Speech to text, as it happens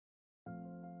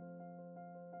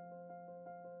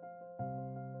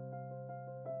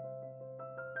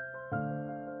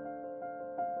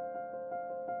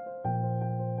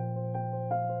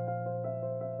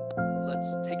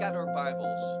Let's take out our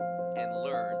Bibles and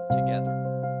learn together.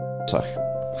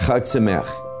 Chag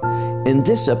Sameah. In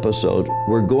this episode,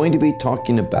 we're going to be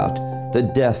talking about the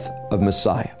death of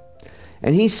Messiah.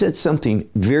 And he said something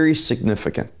very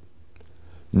significant.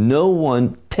 No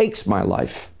one takes my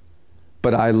life,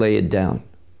 but I lay it down.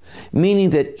 Meaning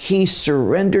that he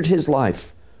surrendered his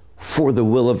life for the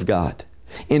will of God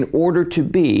in order to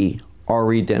be our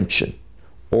redemption.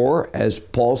 Or, as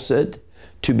Paul said,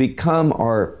 to become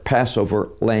our Passover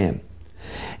lamb.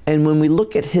 And when we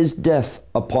look at his death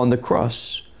upon the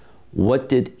cross, what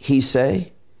did he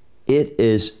say? It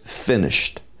is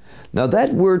finished. Now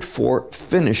that word for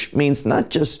finish means not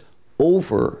just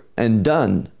over and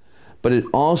done, but it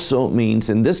also means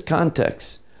in this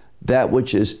context, that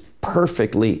which is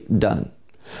perfectly done.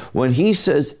 When he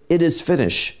says it is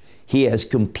finished, he has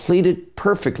completed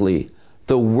perfectly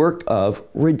the work of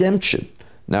redemption.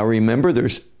 Now remember,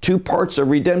 there's two parts of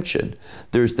redemption.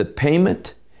 There's the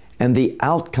payment and the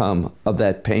outcome of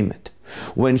that payment.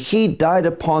 When he died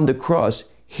upon the cross,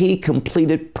 he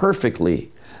completed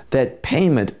perfectly that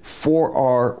payment for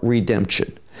our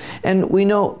redemption. And we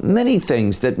know many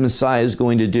things that Messiah is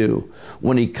going to do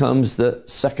when he comes the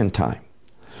second time.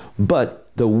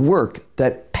 But the work,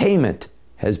 that payment,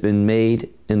 has been made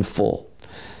in full.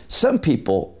 Some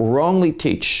people wrongly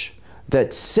teach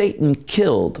that Satan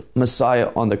killed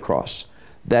Messiah on the cross.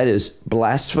 That is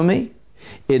blasphemy.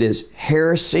 It is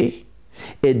heresy.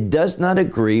 It does not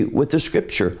agree with the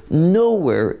scripture.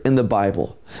 Nowhere in the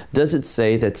Bible does it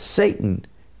say that Satan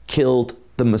killed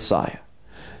the Messiah.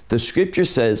 The scripture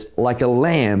says, like a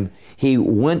lamb, he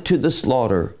went to the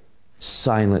slaughter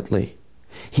silently.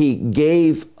 He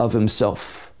gave of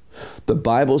himself. The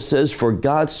Bible says, for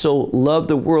God so loved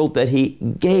the world that he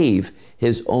gave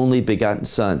his only begotten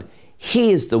Son.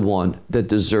 He is the one that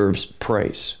deserves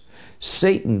praise.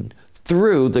 Satan,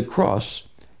 through the cross,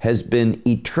 has been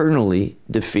eternally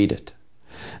defeated.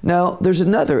 Now, there's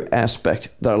another aspect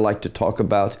that I'd like to talk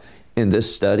about in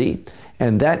this study,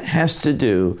 and that has to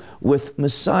do with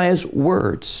Messiah's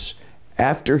words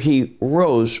after he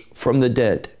rose from the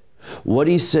dead. What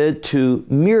he said to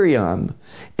Miriam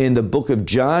in the book of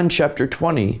John chapter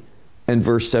 20 and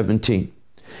verse 17.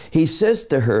 He says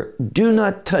to her, do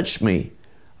not touch me.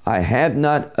 I have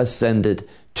not ascended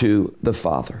to the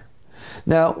Father.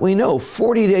 Now, we know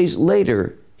 40 days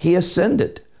later, he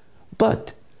ascended.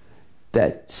 But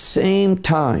that same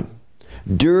time,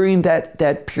 during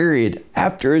that period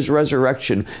after his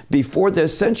resurrection, before the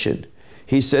ascension,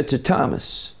 he said to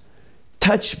Thomas,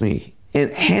 touch me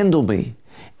and handle me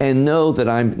and know that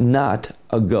I'm not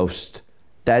a ghost.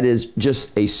 That is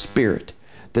just a spirit,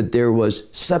 that there was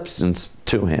substance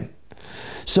to him.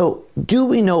 So do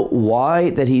we know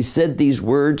why that he said these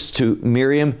words to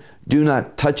Miriam, do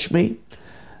not touch me?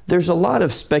 There's a lot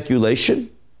of speculation,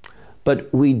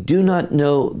 but we do not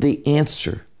know the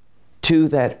answer to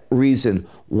that reason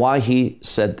why he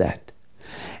said that.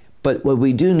 But what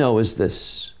we do know is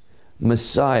this: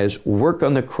 Messiah's work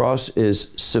on the cross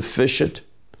is sufficient.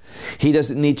 He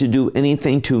doesn't need to do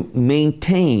anything to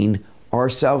maintain our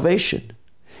salvation.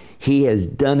 He has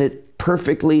done it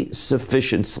perfectly,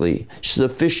 sufficiently,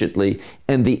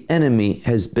 and the enemy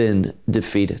has been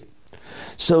defeated.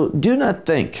 So do not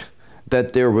think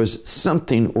that there was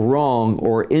something wrong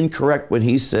or incorrect when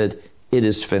he said, it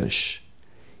is finished.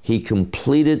 He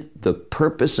completed the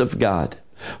purpose of God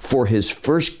for his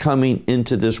first coming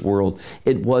into this world.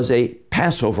 It was a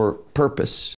Passover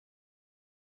purpose.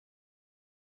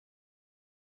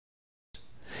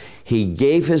 He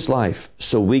gave his life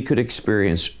so we could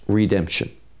experience redemption.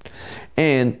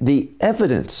 And the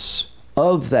evidence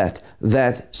of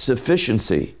that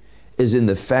sufficiency is in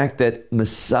the fact that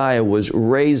Messiah was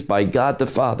raised by God the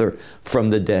Father from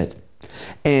the dead.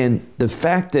 And the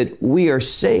fact that we are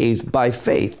saved by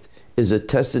faith is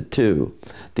attested to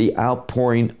the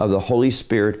outpouring of the Holy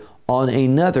Spirit on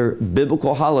another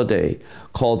biblical holiday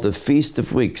called the Feast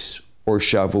of Weeks, or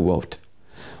Shavuot.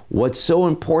 What's so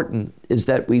important is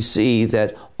that we see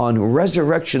that on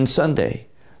Resurrection Sunday,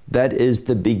 that is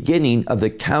the beginning of the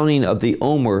counting of the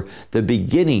Omer, the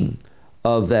beginning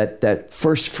of that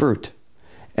first fruit.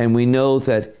 And we know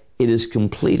that it is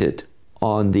completed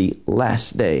on the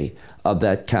last day of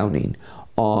that counting,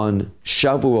 on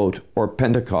Shavuot or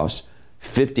Pentecost,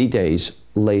 50 days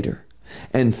later.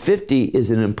 And 50 is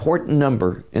an important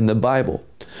number in the Bible.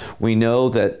 We know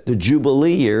that the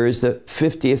Jubilee year is the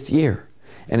 50th year,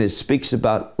 and it speaks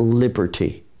about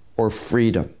liberty or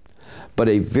freedom, but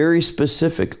a very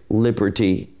specific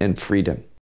liberty and freedom.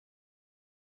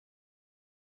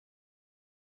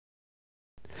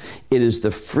 It is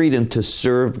the freedom to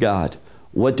serve God.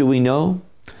 What do we know?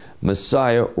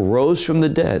 Messiah rose from the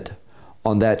dead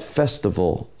on that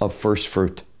festival of first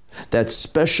fruit, that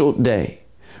special day.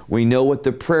 We know what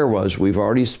the prayer was. We've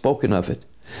already spoken of it,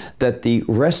 that the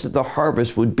rest of the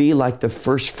harvest would be like the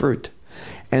first fruit.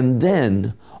 And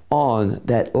then on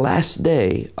that last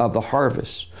day of the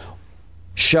harvest,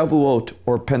 Shavuot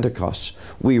or Pentecost,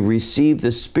 we receive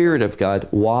the Spirit of God.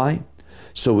 Why?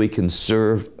 So we can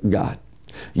serve God.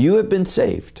 You have been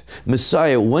saved.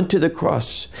 Messiah went to the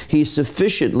cross. He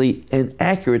sufficiently and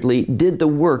accurately did the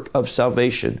work of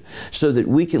salvation so that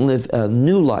we can live a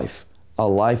new life, a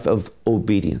life of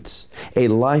obedience, a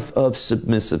life of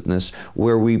submissiveness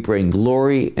where we bring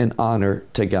glory and honor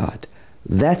to God.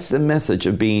 That's the message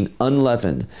of being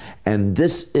unleavened. And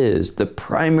this is the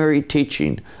primary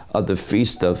teaching of the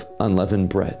Feast of Unleavened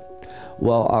Bread.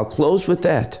 Well, I'll close with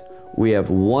that. We have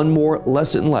one more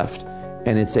lesson left,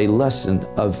 and it's a lesson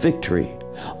of victory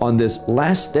on this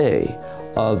last day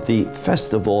of the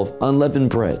Festival of Unleavened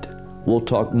Bread. We'll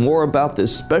talk more about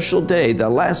this special day, the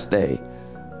last day,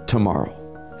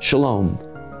 tomorrow. Shalom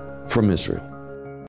from Israel.